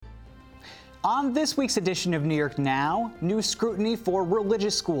On this week's edition of New York Now, new scrutiny for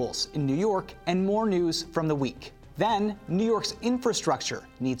religious schools in New York and more news from the week. Then, New York's infrastructure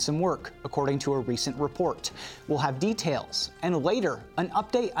needs some work, according to a recent report. We'll have details, and later, an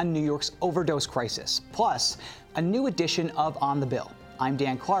update on New York's overdose crisis, plus a new edition of On the Bill. I'm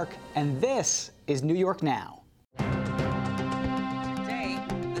Dan Clark, and this is New York Now. Today,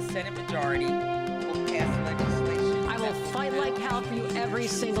 the Senate majority will pass legislation. I will fight like hell for you every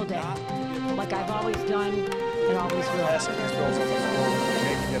single day, like I've always done and always will. Passing these bills on the floor,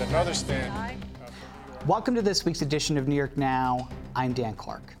 making yet another stand. Welcome to this week's edition of New York Now. I'm Dan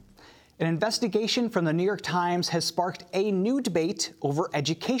Clark. An investigation from the New York Times has sparked a new debate over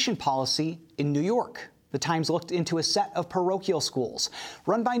education policy in New York. The Times looked into a set of parochial schools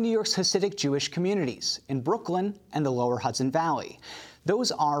run by New York's Hasidic Jewish communities in Brooklyn and the Lower Hudson Valley.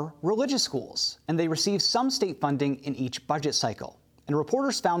 Those are religious schools, and they receive some state funding in each budget cycle. And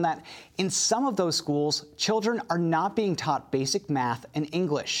reporters found that in some of those schools, children are not being taught basic math and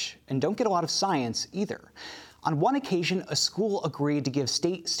English, and don't get a lot of science either. On one occasion, a school agreed to give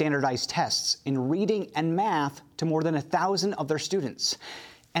state standardized tests in reading and math to more than 1,000 of their students,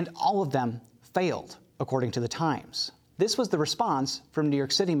 and all of them failed, according to the Times. This was the response from New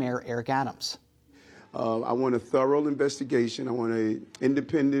York City Mayor Eric Adams. I want a thorough investigation. I want an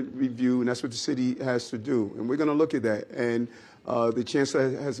independent review, and that's what the city has to do. And we're going to look at that. And the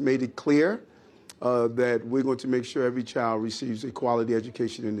chancellor has made it clear that we're going to make sure every child receives a quality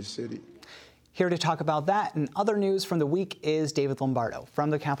education in the city. Here to talk about that and other news from the week is David Lombardo from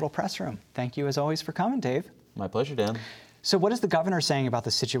the Capitol Press Room. Thank you, as always, for coming, Dave. My pleasure, Dan. So what is the governor saying about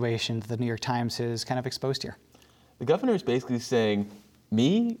the situation that the New York Times has kind of exposed here? The governor is basically saying,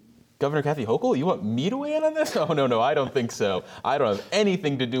 me, Governor Kathy Hochul, you want me to weigh in on this? Oh, no, I don't think so. I don't have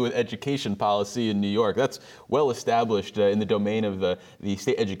anything to do with education policy in New York. That's well established in the domain of the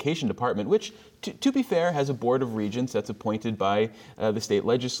state education department, which, to be fair, has a board of regents that's appointed by the state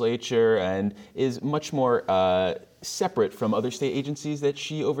legislature and is much more separate from other state agencies that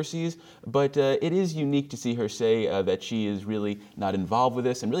she oversees. But it is unique to see her say that she is really not involved with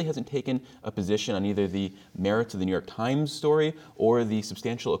this and really hasn't taken a position on either the merits of the New York Times story or the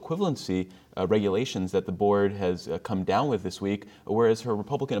substantial equivalency regulations that the board has come down with this week, whereas her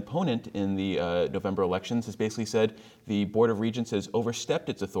Republican opponent in the November elections has basically said the Board of Regents has overstepped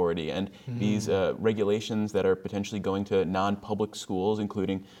its authority, and these regulations that are potentially going to non-public schools,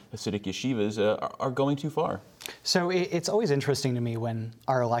 including Hasidic yeshivas, are going too far. So it's always interesting to me when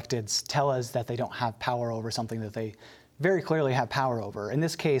our electeds tell us that they don't have power over something that they very clearly have power over. In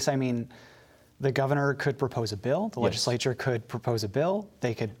this case, I mean, the governor could propose a bill. The legislature could propose a bill.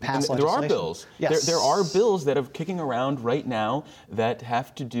 They could pass legislation. There are bills. Yes. There are bills that are kicking around right now that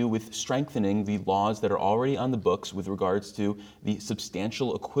have to do with strengthening the laws that are already on the books with regards to the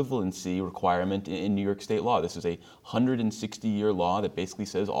substantial equivalency requirement in New York state law. This is a 160-year law that basically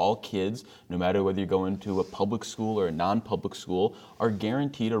says all kids, no matter whether you're going to a public school or a non-public school, are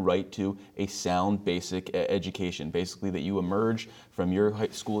guaranteed a right to a sound basic education. Basically that you emerge from your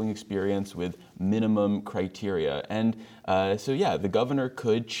schooling experience with minimum criteria. And the governor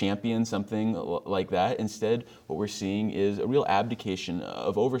could champion something like that. Instead, what we're seeing is a real abdication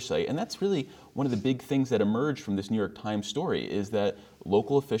of oversight. And that's really one of the big things that emerged from this New York Times story, is that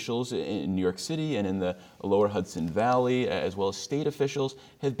local officials in New York City and in the Lower Hudson Valley, as well as state officials,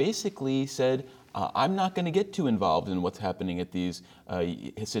 have basically said, I'm not going to get too involved in what's happening at these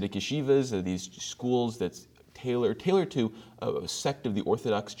Hasidic yeshivas, these schools that's tailored to a sect of the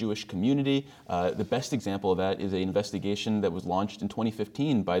Orthodox Jewish community. The best example of that is an investigation that was launched in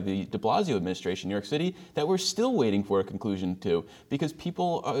 2015 by the de Blasio administration in New York City that we're still waiting for a conclusion to, because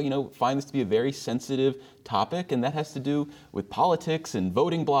people find this to be a very sensitive topic, and that has to do with politics and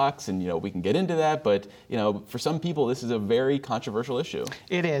voting blocks, and we can get into that, but for some people this is a very controversial issue.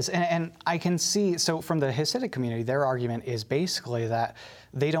 It is, and I can see, so from the Hasidic community, their argument is basically that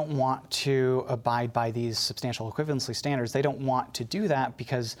they don't want to abide by these substantial equivalency standards. They don't want to do that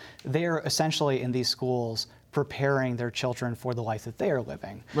because they're essentially in these schools preparing their children for the life that they are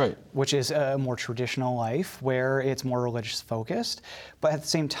living, right? Which is a more traditional life where it's more religious focused. But at the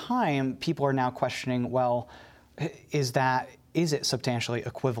same time, people are now questioning, well, is it substantially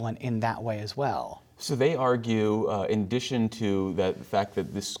equivalent in that way as well? So they argue, in addition to the fact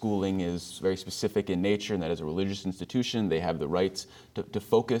that this schooling is very specific in nature and that as a religious institution, they have the rights to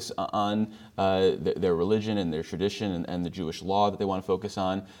focus on their religion and their tradition and the Jewish law that they want to focus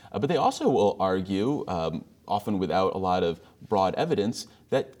on. But they also will argue, often without a lot of broad evidence,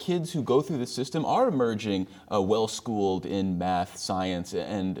 that kids who go through the system are emerging well-schooled in math, science,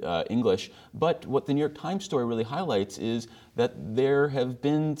 and English. But what the New York Times story really highlights is that there have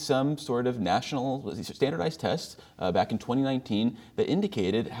been some sort of national standardized tests back in 2019 that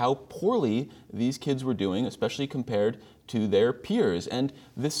indicated how poorly these kids were doing, especially compared to their peers. And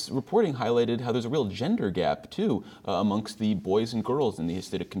this reporting highlighted how there's a real gender gap, too, amongst the boys and girls in the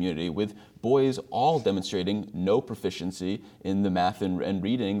Hasidic community, with boys all demonstrating no proficiency in the math and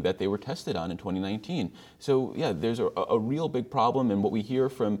reading that they were tested on in 2019. So, yeah, there's a real big problem, and what we hear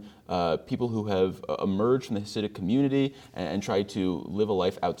from people who have emerged from the Hasidic community and tried to live a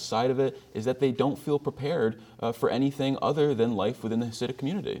life outside of it is that they don't feel prepared for anything other than life within the Hasidic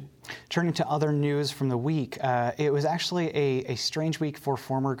community. Turning to other news from the week, it was actually a strange week for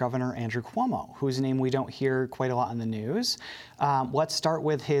former Governor Andrew Cuomo, whose name we don't hear quite a lot in the news. Let's start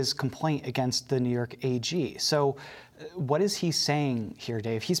with his complaint against the New York AG. So, what is he saying here,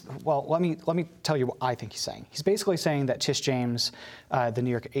 Dave? Let me tell you what I think he's saying. He's basically saying that Tish James, the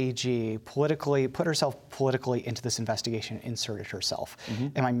New York AG, put herself politically into this investigation, inserted herself.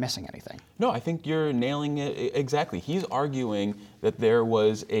 Am I missing anything? No, I think you're nailing it exactly. He's arguing that there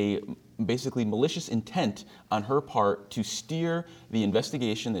was a basically malicious intent on her part to steer the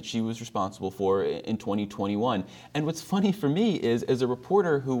investigation that she was responsible for in 2021. And what's funny for me is, as a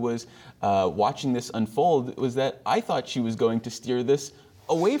reporter who was watching this unfold, was that I thought she was going to steer this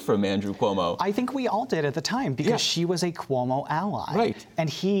away from Andrew Cuomo. I think we all did at the time, because she was a Cuomo ally. Right. And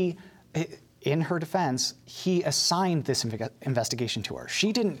he, in her defense, he assigned this investigation to her.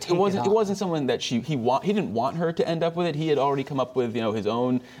 She didn't take it on. It wasn't someone that he didn't want her to end up with it. He had already come up with his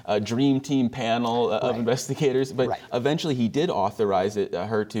own dream team panel of investigators. But eventually he did authorize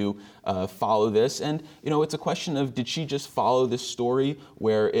her to follow this. And it's a question of, did she just follow this story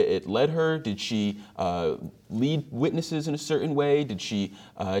where it led her? Did she lead witnesses in a certain way? Did she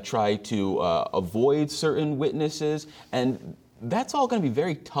try to avoid certain witnesses? And that's all going to be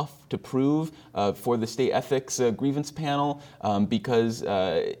very tough to prove for the state ethics grievance panel because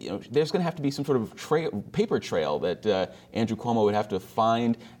there's going to have to be some sort of paper trail that Andrew Cuomo would have to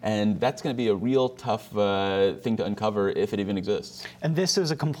find, and that's going to be a real tough thing to uncover if it even exists. And this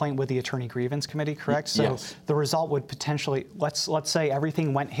is a complaint with the Attorney Grievance Committee, correct? So yes. The result would potentially, let's say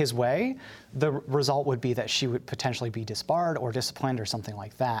everything went his way, the result would be that she would potentially be disbarred or disciplined or something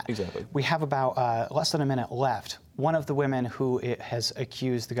like that. Exactly. We have about less than a minute left. One of the women who has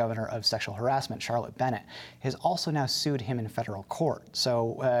accused the governor of sexual harassment, Charlotte Bennett, has also now sued him in federal court.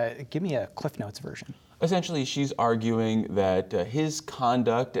 So give me a Cliff Notes version. Essentially, she's arguing that his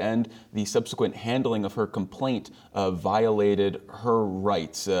conduct and the subsequent handling of her complaint violated her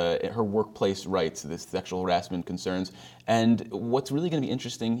rights, her workplace rights, the sexual harassment concerns. And what's really going to be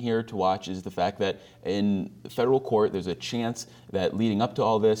interesting here to watch is the fact that in federal court, there's a chance that leading up to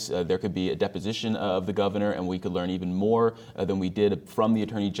all this, there could be a deposition of the governor, and we could learn even more than we did from the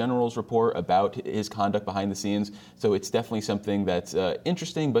Attorney General's report about his conduct behind the scenes. So it's definitely something that's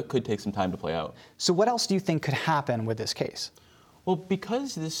interesting, but could take some time to play out. So what else do you think could happen with this case? Well,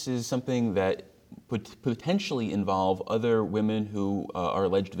 because this is something that potentially involve other women who are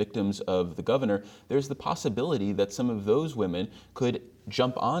alleged victims of the governor, there's the possibility that some of those women could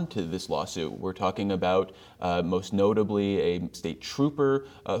jump onto this lawsuit. We're talking about most notably a state trooper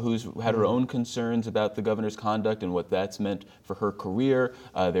who's had her own concerns about the governor's conduct and what that's meant for her career.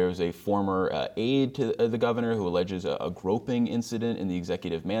 There's a former aide to the governor who alleges a groping incident in the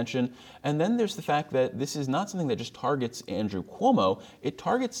executive mansion. And then there's the fact that this is not something that just targets Andrew Cuomo. It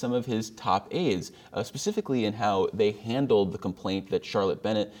targets some of his top aides, specifically in how they handled the complaint that Charlotte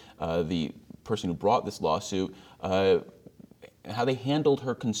Bennett, the person who brought this lawsuit, how they handled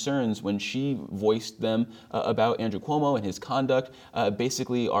her concerns when she voiced them about Andrew Cuomo and his conduct,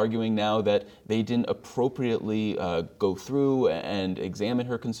 basically arguing now that they didn't appropriately go through and examine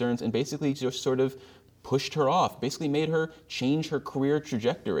her concerns, and basically just sort of pushed her off, basically made her change her career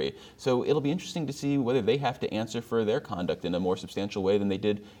trajectory. So it'll be interesting to see whether they have to answer for their conduct in a more substantial way than they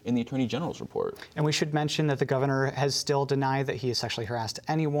did in the Attorney General's report. And we should mention that the governor has still denied that he has sexually harassed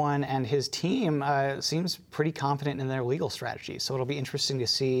anyone, and his team seems pretty confident in their legal strategy. So it'll be interesting to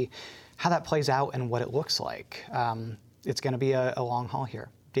see how that plays out and what it looks like. It's going to be a long haul here.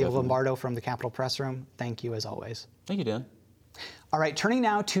 David Lombardo from the Capitol Press Room, thank you as always. Thank you, Dan. All right, turning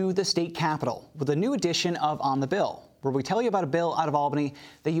now to the state capitol with a new edition of On the Bill, where we tell you about a bill out of Albany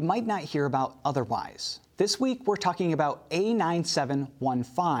that you might not hear about otherwise. This week, we're talking about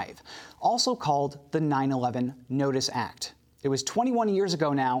A9715, also called the 9/11 Notice Act. It was 21 years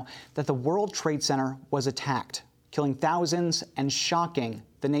ago now that the World Trade Center was attacked, killing thousands and shocking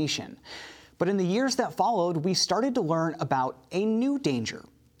the nation. But in the years that followed, we started to learn about a new danger.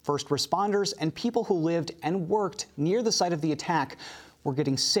 First responders and people who lived and worked near the site of the attack were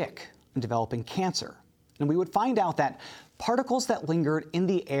getting sick and developing cancer. And we would find out that particles that lingered in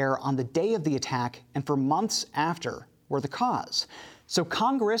the air on the day of the attack and for months after were the cause. So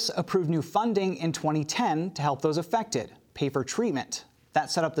Congress approved new funding in 2010 to help those affected pay for treatment. That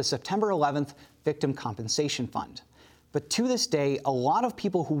set up the September 11th Victim Compensation Fund. But to this day, a lot of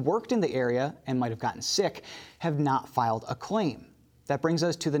people who worked in the area and might have gotten sick have not filed a claim. That brings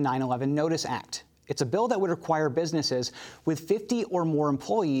us to the 9/11 Notice Act. It's a bill that would require businesses with 50 or more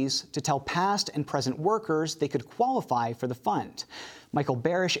employees to tell past and present workers they could qualify for the fund. Michael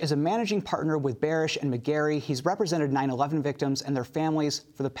Barish is a managing partner with Barish and McGarry. He's represented 9/11 victims and their families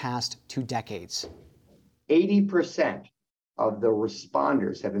for the past 2 decades. 80% of the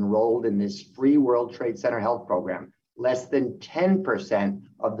responders have enrolled in this free World Trade Center health program. Less than 10%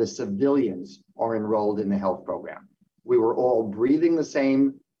 of the civilians are enrolled in the health program. We were all breathing the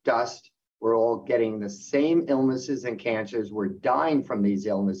same dust. We're all getting the same illnesses and cancers. We're dying from these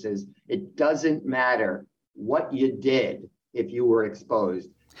illnesses. It doesn't matter what you did if you were exposed.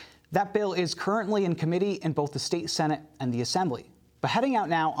 That bill is currently in committee in both the state Senate and the Assembly, but heading out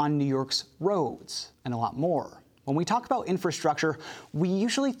now on New York's roads and a lot more. When we talk about infrastructure, we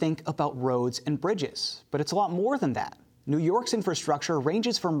usually think about roads and bridges, but it's a lot more than that. New York's infrastructure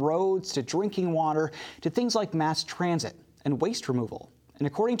ranges from roads to drinking water to things like mass transit and waste removal. And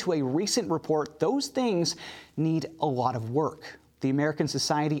according to a recent report, those things need a lot of work. The American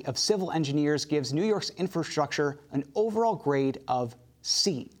Society of Civil Engineers gives New York's infrastructure an overall grade of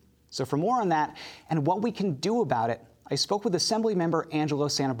C. So for more on that and what we can do about it, I spoke with Assemblymember Angelo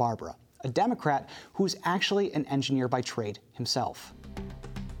Santabarbara, a Democrat who's actually an engineer by trade himself.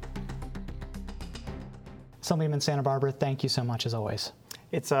 Assemblyman Santabarbara, thank you so much as always.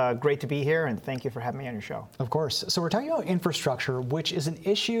 It's great to be here, and thank you for having me on your show. Of course. So we're talking about infrastructure, which is an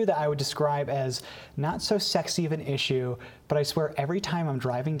issue that I would describe as not so sexy of an issue, but I swear every time I'm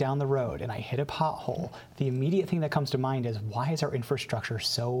driving down the road and I hit a pothole, the immediate thing that comes to mind is, why is our infrastructure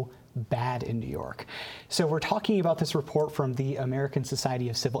so bad in New York? So we're talking about this report from the American Society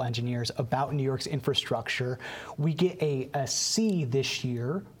of Civil Engineers about New York's infrastructure. We get a C this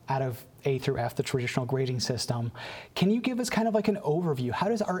year out of A through F, the traditional grading system. Can you give us kind of like an overview? How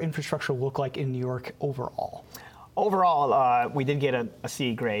does our infrastructure look like in New York overall? Overall, we did get a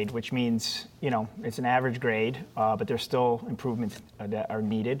C grade, which means, it's an average grade, but there's still improvements that are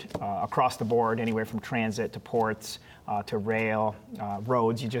needed across the board, anywhere from transit to ports to rail,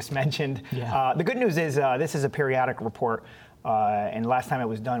 roads you just mentioned. Yeah. The good news is this is a periodic report, and last time it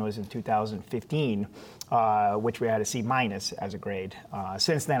was done was in 2015, which we had a C- as a grade.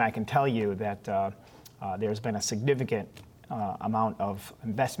 Since then, I can tell you that there's been a significant amount of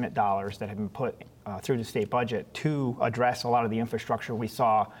investment dollars that have been put through the state budget to address a lot of the infrastructure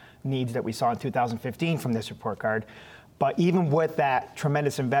needs that we saw in 2015 from this report card. But even with that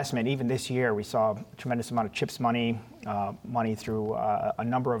tremendous investment, even this year, we saw a tremendous amount of CHIPS money through a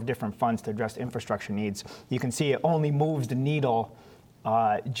number of different funds to address infrastructure needs. You can see it only moves the needle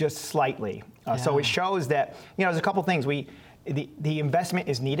just slightly. So it shows that, there's a couple things. The investment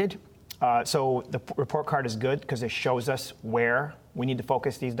is needed. So the report card is good because it shows us where we need to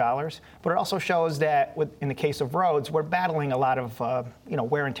focus these dollars. But it also shows that in the case of roads, we're battling a lot of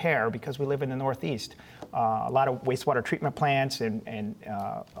wear and tear because we live in the Northeast. A lot of wastewater treatment plants and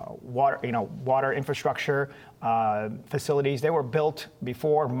water infrastructure facilities, they were built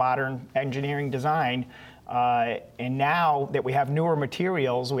before modern engineering design. And now that we have newer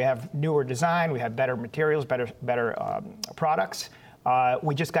materials, we have newer design, we have better materials, better products.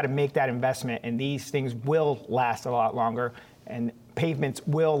 We just got to make that investment, and these things will last a lot longer, and pavements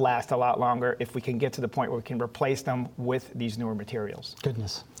will last a lot longer if we can get to the point where we can replace them with these newer materials.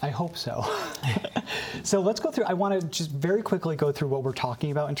 Goodness, I hope so. So let's go through, I want to just very quickly go through what we're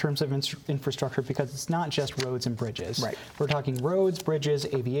talking about in terms of infrastructure, because it's not just roads and bridges. Right. We're talking roads, bridges,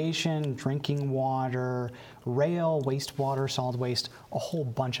 aviation, drinking water, rail, wastewater, solid waste, a whole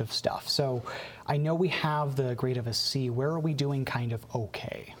bunch of stuff. So I know we have the grade of a C. Where are we doing kind of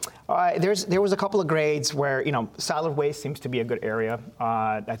okay? There was a couple of grades where, solid waste seems to be a good area.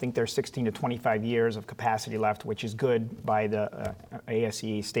 I think there's 16 to 25 years of capacity left, which is good by the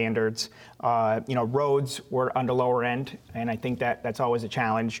ASE standards. Roads were on the lower end, and I think that's always a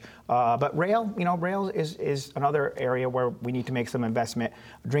challenge. But rail is another area where we need to make some investment.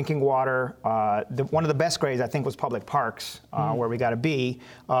 Drinking water, one of the best grades I think was public parks, where we got a B.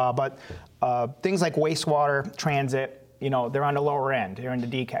 But things like wastewater, transit, they're on the lower end. They're in the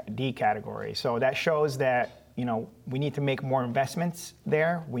D category. So that shows that we need to make more investments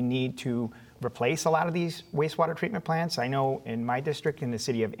there. We need to replace a lot of these wastewater treatment plants. I know in my district, in the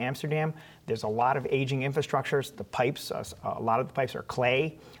city of Amsterdam, there's a lot of aging infrastructures. The pipes, a lot of the pipes are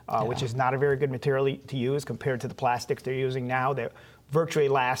clay, which is not a very good material to use compared to the plastics they're using now that virtually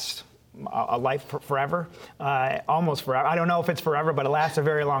lasts a life forever, almost forever. I don't know if it's forever, but it lasts a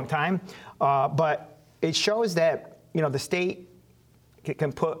very long time. But it shows that, the state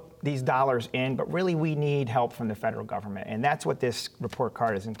can put these dollars in, but really we need help from the federal government. And that's what this report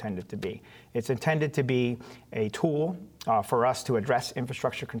card is intended to be. It's intended to be a tool for us to address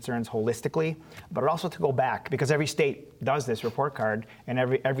infrastructure concerns holistically, but also to go back, because every state does this report card, and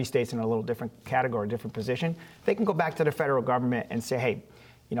every state's in a little different category, different position. They can go back to the federal government and say, hey,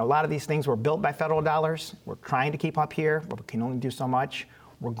 a lot of these things were built by federal dollars. We're trying to keep up here, but we can only do so much.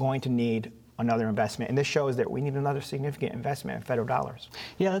 We're going to need another investment. And this shows that we need another significant investment in federal dollars.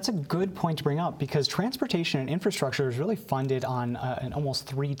 Yeah, that's a good point to bring up, because transportation and infrastructure is really funded on an almost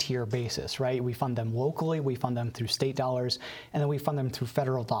three-tier basis, right? We fund them locally, we fund them through state dollars, and then we fund them through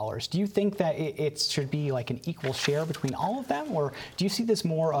federal dollars. Do you think that it should be like an equal share between all of them, or do you see this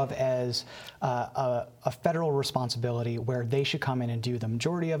more of as a federal responsibility where they should come in and do the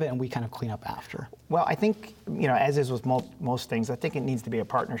majority of it and we kind of clean up after? Well, I think, as is with most things, I think it needs to be a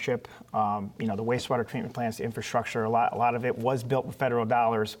partnership. The wastewater treatment plants, the infrastructure, a lot of it was built with federal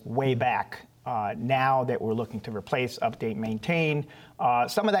dollars way back. Now that we're looking to replace, update, maintain,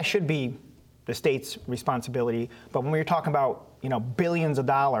 some of that should be the state's responsibility. But when we're talking about, billions of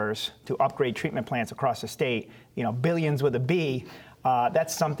dollars to upgrade treatment plants across the state, billions with a B,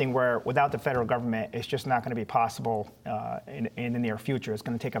 that's something where without the federal government, it's just not going to be possible in the near future. It's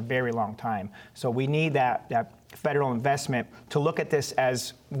going to take a very long time. So we need that federal investment to look at this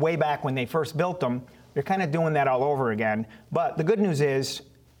as way back when they first built them. They're kind of doing that all over again. But the good news is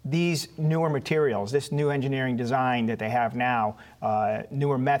these newer materials, this new engineering design that they have now,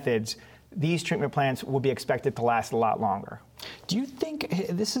 newer methods, these treatment plants will be expected to last a lot longer. Do you think,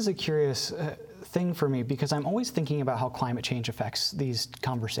 this is a curious thing for me, because I'm always thinking about how climate change affects these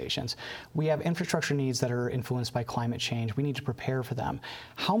conversations. We have infrastructure needs that are influenced by climate change. We need to prepare for them.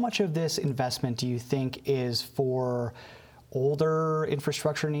 How much of this investment do you think is for older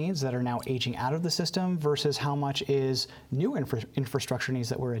infrastructure needs that are now aging out of the system versus how much is new infrastructure needs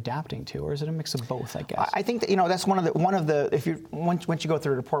that we're adapting to, or is it a mix of both, I guess? I think that, that's one of the once you go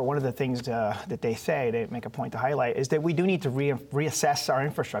through the report, one of the things that they say, they make a point to highlight, is that we do need to reassess our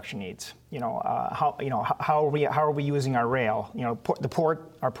infrastructure needs. How are we using our rail?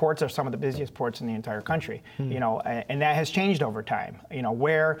 Our ports are some of the busiest ports in the entire country. And that has changed over time.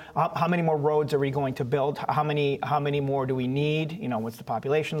 How many more roads are we going to build? How many more do we need? What's the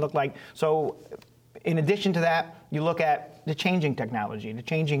population look like? So, in addition to that, you look at the changing technology, the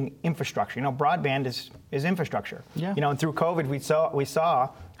changing infrastructure. Broadband is infrastructure. Yeah. And through COVID, we saw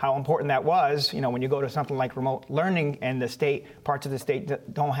how important that was. When you go to something like remote learning and parts of the state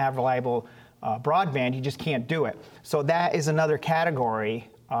that don't have reliable broadband, you just can't do it. So that is another category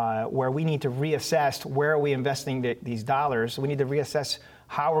where we need to reassess where are we investing these dollars. We need to reassess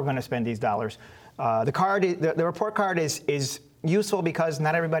how we're going to spend these dollars. The report card is useful because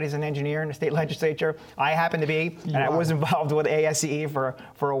not everybody's an engineer in the state legislature. I happen to be, and I was involved with ASCE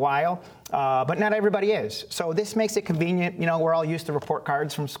for a while, but not everybody is. So this makes it convenient. We're all used to report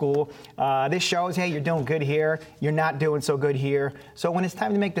cards from school. This shows, hey, you're doing good here. You're not doing so good here. So when it's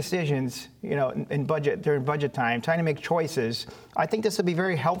time to make decisions, during budget time, trying to make choices, I think this would be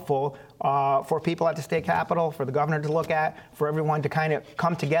very helpful for people at the state capitol, for the governor to look at, for everyone to kind of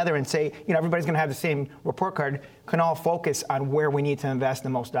come together and say, everybody's going to have the same report card, can all focus on where we need to invest the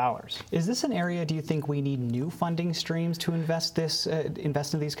most dollars. Is this an area, do you think we need new funding streams to invest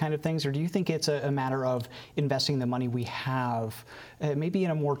in these kind of things, or do you think it's a matter of investing the money we have, maybe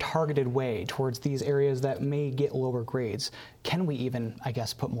in a more targeted way towards these areas that may get lower grades? Can we even, I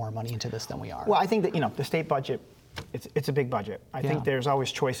guess, put more money into this than we are? Well, I think that, the state budget, it's a big budget. I think there's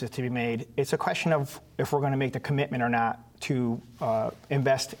always choices to be made. It's a question of if we're going to make the commitment or not to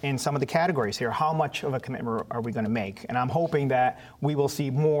invest in some of the categories here. How much of a commitment are we going to make? And I'm hoping that we will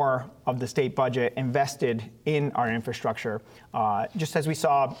see more of the state budget invested in our infrastructure. Just as we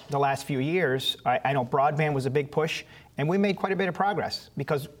saw the last few years, I know broadband was a big push, and we made quite a bit of progress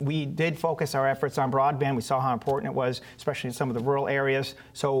because we did focus our efforts on broadband. We saw how important it was, especially in some of the rural areas.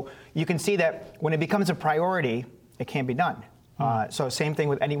 So you can see that when it becomes a priority, it can be done. So same thing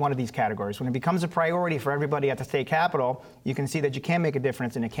with any one of these categories. When it becomes a priority for everybody at the state capitol, you can see that you can make a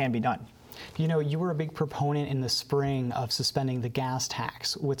difference and it can be done. You know, you were a big proponent in the spring of suspending the gas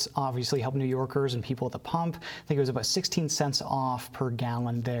tax, which obviously helped New Yorkers and people at the pump. I think it was about 16 cents off per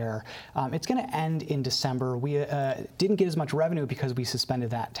gallon there. It's going to end in December. We didn't get as much revenue because we suspended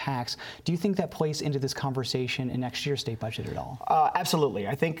that tax. Do you think that plays into this conversation in next year's state budget at all? Absolutely.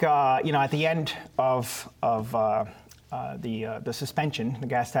 I think, at the end of the suspension, the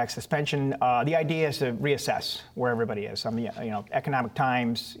gas tax suspension, the idea is to reassess where everybody is. Economic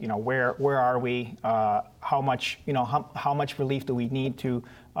times, where are we? How much relief do we need to?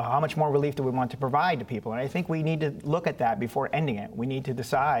 How much more relief do we want to provide to people? And I think we need to look at that before ending it. We need to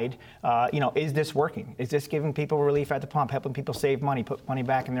decide, is this working? Is this giving people relief at the pump, helping people save money, put money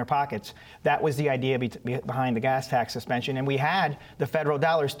back in their pockets? That was the idea behind the gas tax suspension, and we had the federal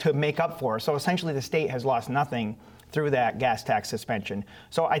dollars to make up for it. So essentially, the state has lost nothing through that gas tax suspension.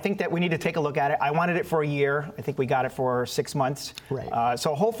 So I think that we need to take a look at it. I wanted it for a year. I think we got it for 6 months. Right.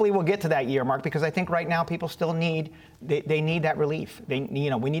 So hopefully we'll get to that year mark, because I think right now people still need that relief. We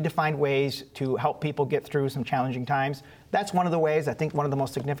need to find ways to help people get through some challenging times. That's one of the ways, I think one of the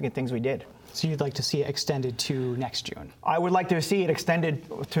most significant things we did. So you'd like to see it extended to next June? I would like to see it extended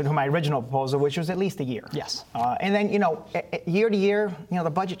to my original proposal, which was at least a year. Yes. And then, year to year, the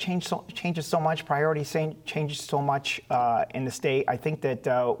budget changes so much, priorities changes so much in the state. I think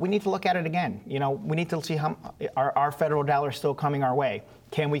that we need to look at it again. We need to see how our federal dollars still coming our way.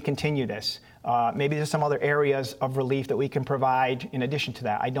 Can we continue this? Maybe there's some other areas of relief that we can provide in addition to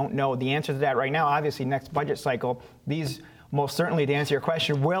that. I don't know the answer to that right now. Obviously, next budget cycle, these most certainly, to answer your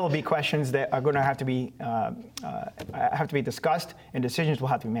question, will be questions that are going to have to be discussed, and decisions will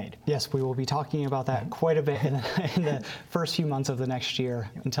have to be made. Yes, we will be talking about that quite a bit in the first few months of the next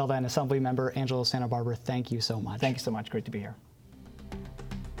year. Until then, Assemblymember Angelo Santa Barbara, thank you so much. Thank you so much. Great to be here.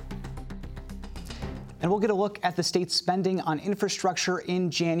 And we'll get a look at the state's spending on infrastructure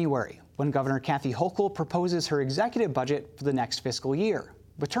in January, when Governor Kathy Hochul proposes her executive budget for the next fiscal year.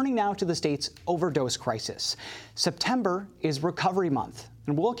 But turning now to the state's overdose crisis. September is Recovery Month,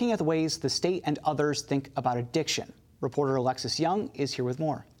 and we're looking at the ways the state and others think about addiction. Reporter Alexis Young is here with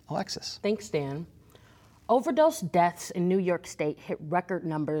more. Alexis. Thanks, Dan. Overdose deaths in New York State hit record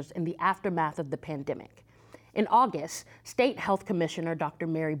numbers in the aftermath of the pandemic. In August, State Health Commissioner Dr.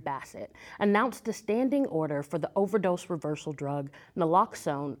 Mary Bassett announced a standing order for the overdose reversal drug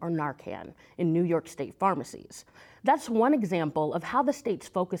naloxone, or Narcan, in New York State pharmacies. That's one example of how the state's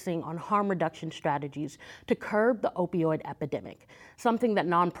focusing on harm reduction strategies to curb the opioid epidemic, something that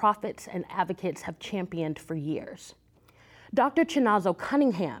nonprofits and advocates have championed for years. Dr. Chinazo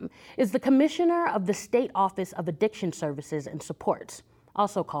Cunningham is the commissioner of the State Office of Addiction Services and Supports,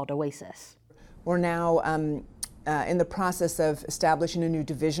 also called OASIS. We're now in the process of establishing a new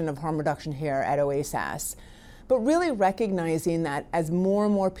division of harm reduction here at OASIS, but really recognizing that as more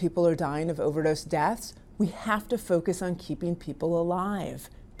and more people are dying of overdose deaths, we have to focus on keeping people alive,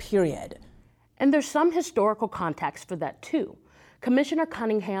 period. And there's some historical context for that too. Commissioner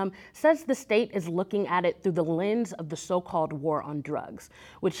Cunningham says the state is looking at it through the lens of the so-called war on drugs,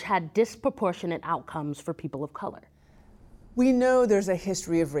 which had disproportionate outcomes for people of color. We know there's a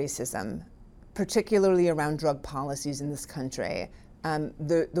history of racism, particularly around drug policies in this country.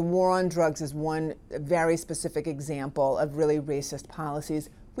 The war on drugs is one very specific example of really racist policies.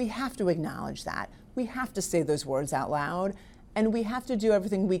 We have to acknowledge that. We have to say those words out loud, and we have to do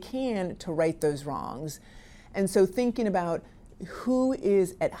everything we can to right those wrongs. And so thinking about who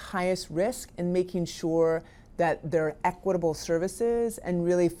is at highest risk and making sure that there are equitable services and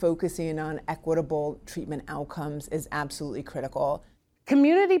really focusing on equitable treatment outcomes is absolutely critical.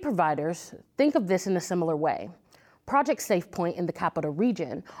 Community providers think of this in a similar way. Project SafePoint in the Capital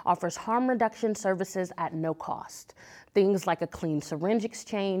Region offers harm reduction services at no cost, things like a clean syringe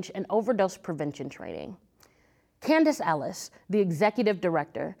exchange and overdose prevention training. Candace Ellis, the executive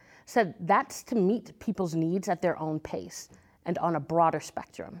director, said that's to meet people's needs at their own pace and on a broader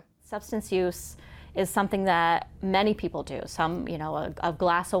spectrum. Substance use is something that many people do. Some, a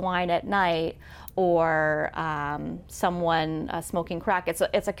glass of wine at night, or someone smoking crack.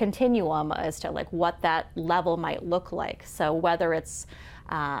 It's a continuum as to what that level might look like. So whether it's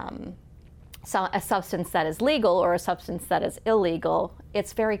a substance that is legal or a substance that is illegal,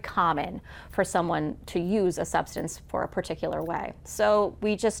 it's very common for someone to use a substance for a particular way. So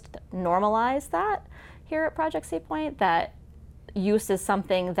we just normalize that here at Project SafePoint, that use is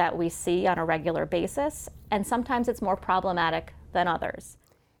something that we see on a regular basis, and sometimes it's more problematic than others.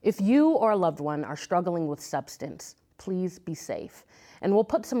 If you or a loved one are struggling with substance, please be safe. And we'll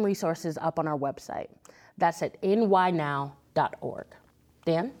put some resources up on our website. That's at nynow.org. NYC.org.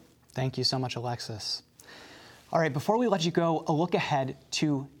 Dan? Thank you so much, Alexis. All right, before we let you go, a look ahead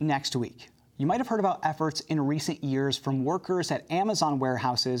to next week. You might have heard about efforts in recent years from workers at Amazon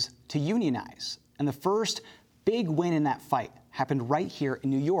warehouses to unionize. And the first big win in that fight happened right here in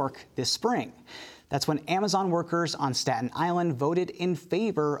New York this spring. That's when Amazon workers on Staten Island voted in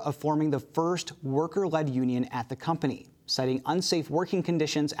favor of forming the first worker-led union at the company, citing unsafe working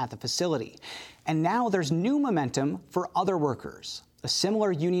conditions at the facility. And now there's new momentum for other workers. A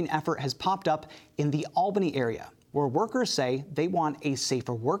similar union effort has popped up in the Albany area, where workers say they want a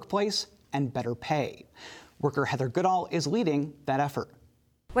safer workplace and better pay. Worker Heather Goodall is leading that effort.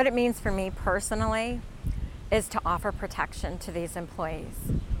 What it means for me personally is to offer protection to these employees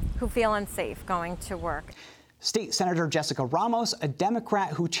who feel unsafe going to work. State Senator Jessica Ramos, a Democrat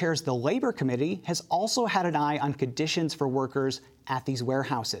who chairs the Labor Committee, has also had an eye on conditions for workers at these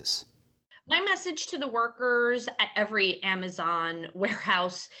warehouses. My message to the workers at every Amazon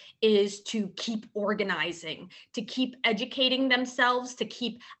warehouse is to keep organizing, to keep educating themselves, to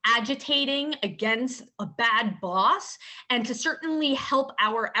keep agitating against a bad boss, and to certainly help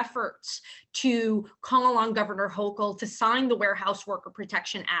our efforts to call on Governor Hochul to sign the Warehouse Worker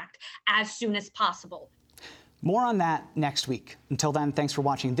Protection Act as soon as possible. More on that next week. Until then, thanks for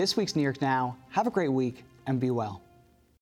watching this week's New York Now. Have a great week and be well.